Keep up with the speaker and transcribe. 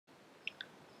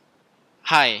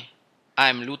Hi,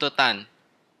 I'm Luther Tan.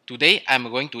 Today I'm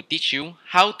going to teach you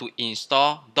how to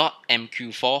install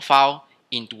 .mq4 file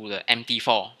into the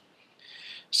MT4.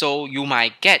 So you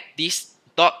might get this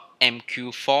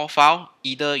 .mq4 file,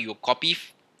 either you copy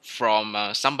from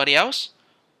somebody else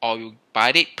or you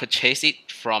buy it, purchase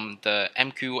it from the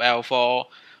MQL4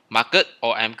 market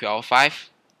or MQL5.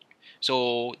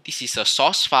 So this is a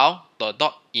source file, the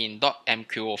in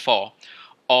 .mq4,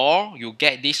 or you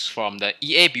get this from the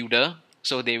EA builder.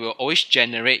 So they will always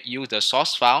generate you the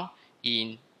source file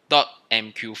in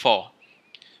 .mq4.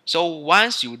 So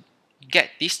once you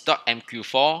get this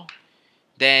 .mq4,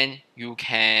 then you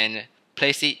can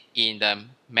place it in the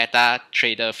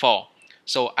Metatrader 4.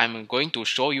 So I'm going to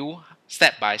show you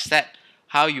step by step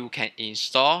how you can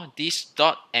install this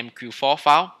 .mq4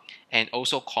 file and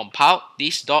also compile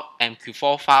this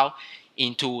 .mq4 file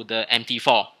into the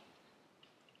MT4.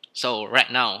 So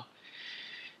right now,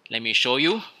 let me show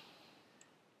you.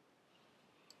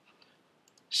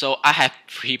 So I have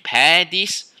prepared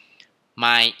this,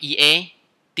 my EA.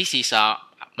 This is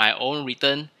my own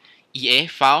written EA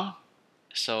file.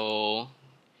 So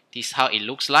this is how it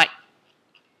looks like.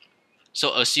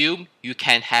 So assume you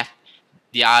can have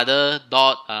the other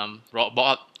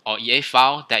robot or EA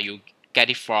file that you get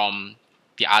it from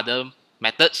the other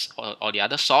methods or the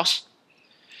other source.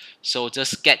 So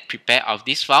just get prepared of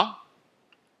this file.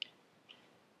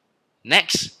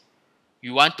 Next,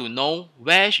 you want to know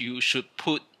where you should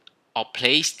put or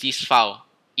place this file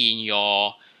in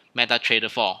your Metatrader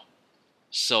 4.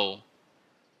 So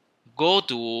go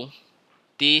to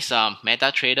this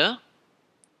Metatrader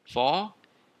 4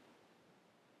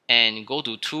 and go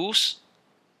to Tools,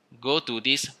 go to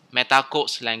this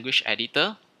MetaQuotes Language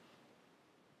Editor.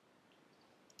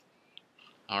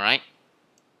 Alright,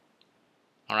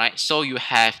 so you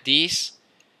have this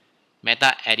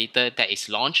Meta Editor that is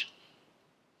launched.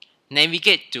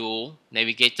 Navigate to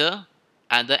Navigator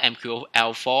under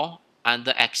MQL4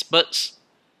 under Experts.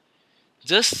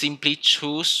 Just simply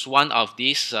choose one of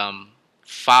these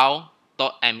file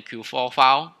 .mq4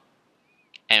 file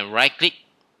and right click.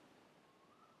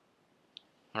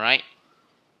 Alright,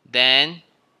 then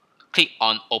click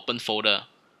on Open Folder.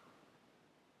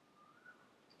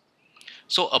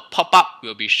 So a pop-up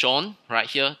will be shown right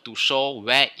here to show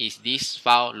where is this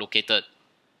file located.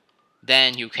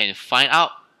 Then you can find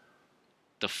out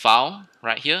the file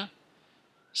right here.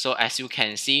 So as you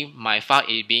can see, my file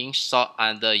is being stored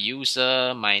under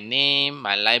user, my name,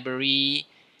 my library,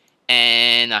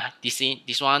 and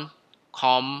this one,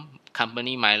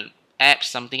 company, my app,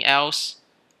 something else.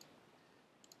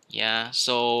 Yeah,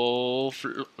 so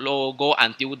go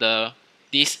until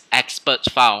this expert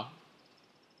file.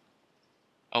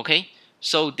 Okay,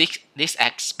 so this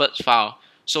expert file,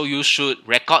 so you should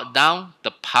record down the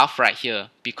path right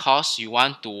here because you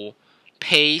want to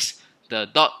paste the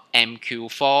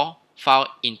 .mq4 file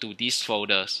into these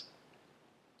folders.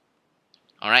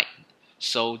 Alright,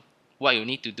 so what you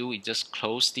need to do is just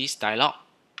close this dialog,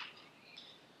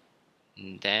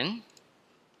 and then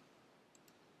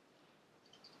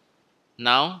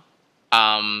now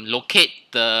locate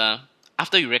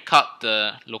after you record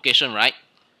the location, right?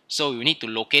 So you need to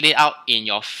locate it out in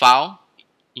your file,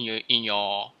 in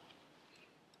your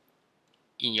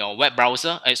web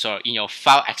browser, in your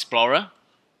file explorer.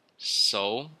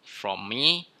 So from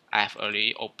me, I have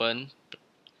already opened.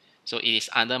 So it is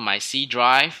under my C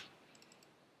drive,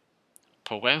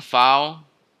 program file,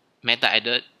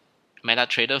 Metatrader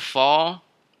 4,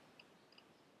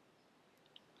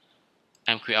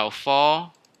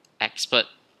 MQL4, expert.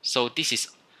 So this is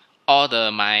all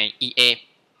my EA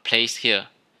placed here.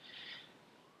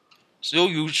 So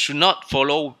you should not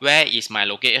follow where is my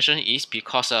location is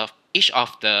because of each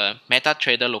of the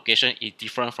Metatrader location is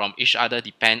different from each other,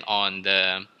 depend on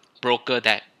the broker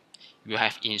that you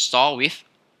have installed with.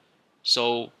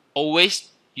 So always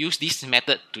use this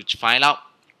method to find out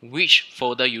which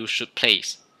folder you should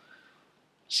place.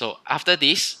 So after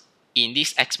this, in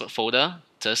this expert folder,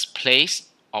 just place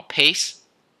or paste.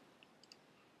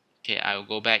 Okay, I will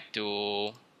go back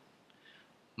to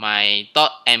my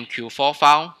 .mq4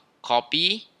 file,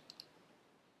 copy,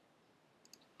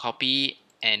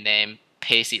 and then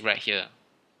paste it right here.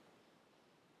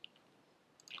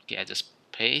 Okay, I just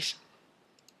paste.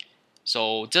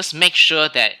 So just make sure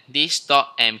that this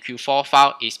 .mq4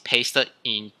 file is pasted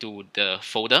into the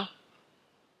folder.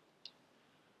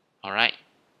 Alright,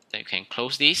 then you can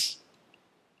close this.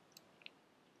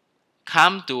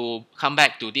 Come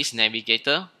back to this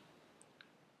navigator.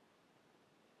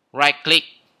 Right click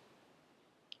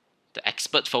the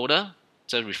expert folder,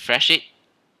 just refresh it.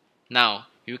 Now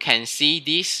you can see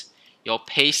this, your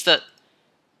pasted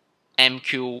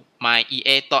my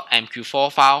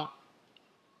ea.mq4 file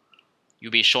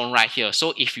will be shown right here.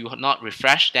 So if you not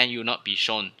refresh, then you will not be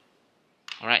shown.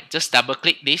 Alright, just double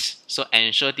click this, so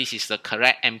ensure this is the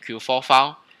correct mq4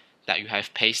 file that you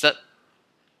have pasted.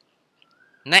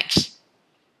 Next,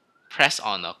 press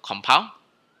on the compile.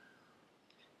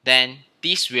 Then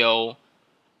this will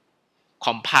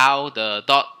compile the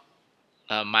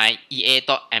my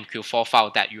ea.mq4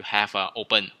 file that you have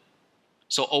opened.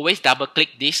 So always double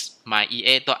click this my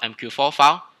ea.mq4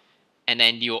 file, and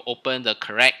then you open the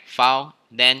correct file,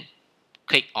 then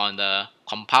click on the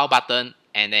compile button,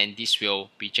 and then this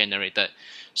will be generated.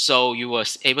 So you will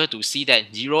able to see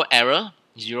that zero error,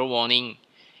 zero warning.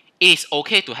 It is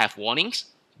okay to have warnings,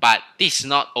 but this is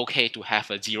not okay to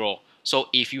have a zero. So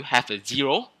if you have a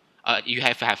zero, you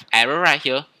have error right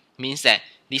here, means that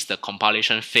this the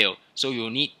compilation failed. So you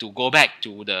need to go back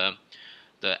to the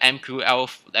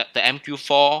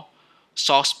MQ4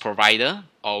 source provider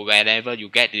or wherever you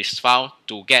get this file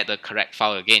to get the correct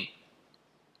file again.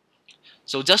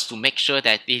 So just to make sure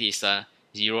that it is a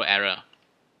zero error.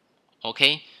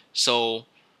 Okay, so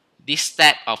this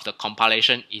step of the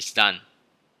compilation is done.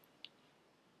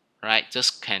 Right,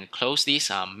 just can close this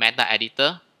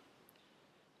Metaeditor.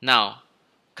 Now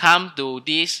come to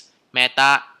this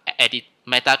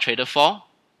Metatrader 4.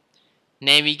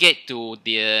 Navigate to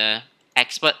the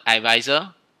Expert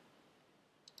Advisor.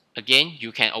 Again,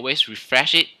 you can always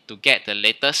refresh it to get the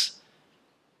latest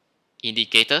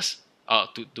indicators or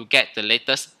to get the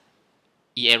latest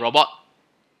EA robot.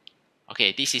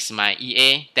 Okay, this is my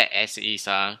EA that is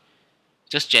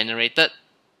just generated.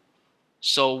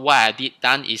 So what I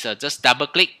done is just double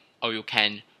click, or you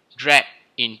can drag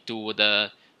into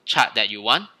the chart that you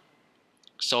want.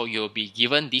 So you'll be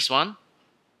given this one,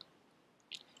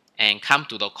 and come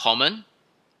to the common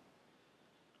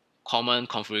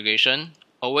configuration.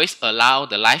 Always allow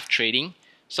the live trading.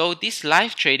 So this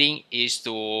live trading is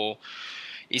a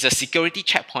security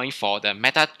checkpoint for the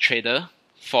Metatrader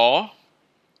 4.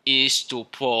 Is to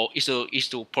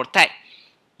protect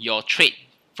your trade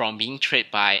from being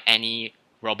traded by any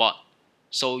robot.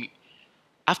 So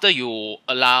after you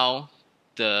allow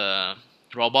the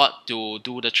robot to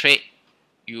do the trade,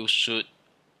 you should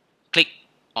click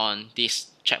on this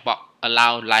checkbox,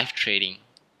 allow live trading,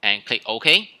 and click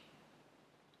OK.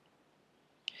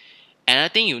 Another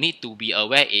thing you need to be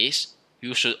aware is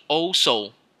you should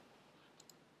also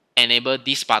enable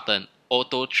this button,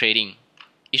 auto trading.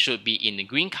 It should be in the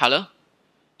green color.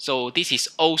 So this is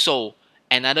also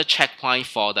another checkpoint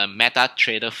for the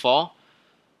Metatrader 4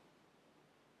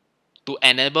 to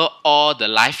enable all the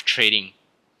live trading.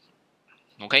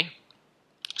 Okay,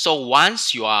 so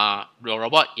once your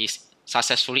robot is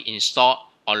successfully installed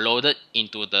or loaded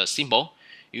into the symbol,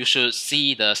 you should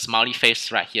see the smiley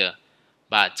face right here.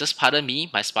 But just pardon me,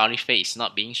 my smiley face is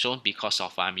not being shown because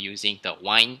of I'm using the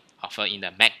wine offer in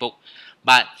the MacBook.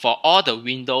 But for all the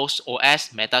Windows OS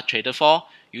Metatrader 4,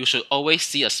 you should always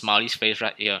see a smiley face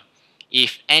right here.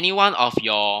 If any one of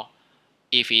your,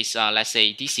 if it's let's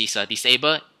say this is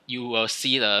disabled, you will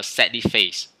see the sadly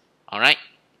face. Alright.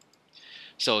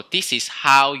 So this is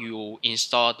how you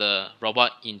install the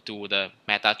robot into the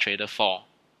Metatrader 4.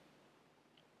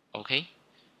 Okay.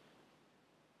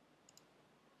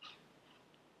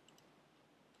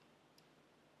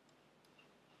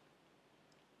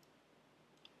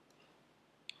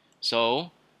 So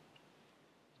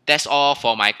that's all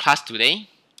for my class today.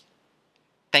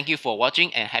 Thank you for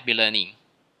watching and happy learning.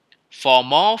 For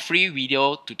more free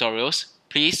video tutorials,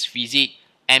 please visit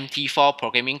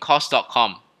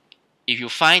mt4programmingcourse.com. If you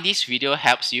find this video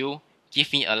helps you,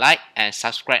 give me a like and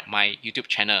subscribe my YouTube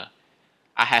channel.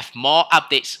 I have more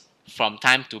updates from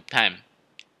time to time.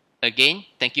 Again,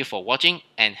 thank you for watching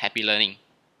and happy learning.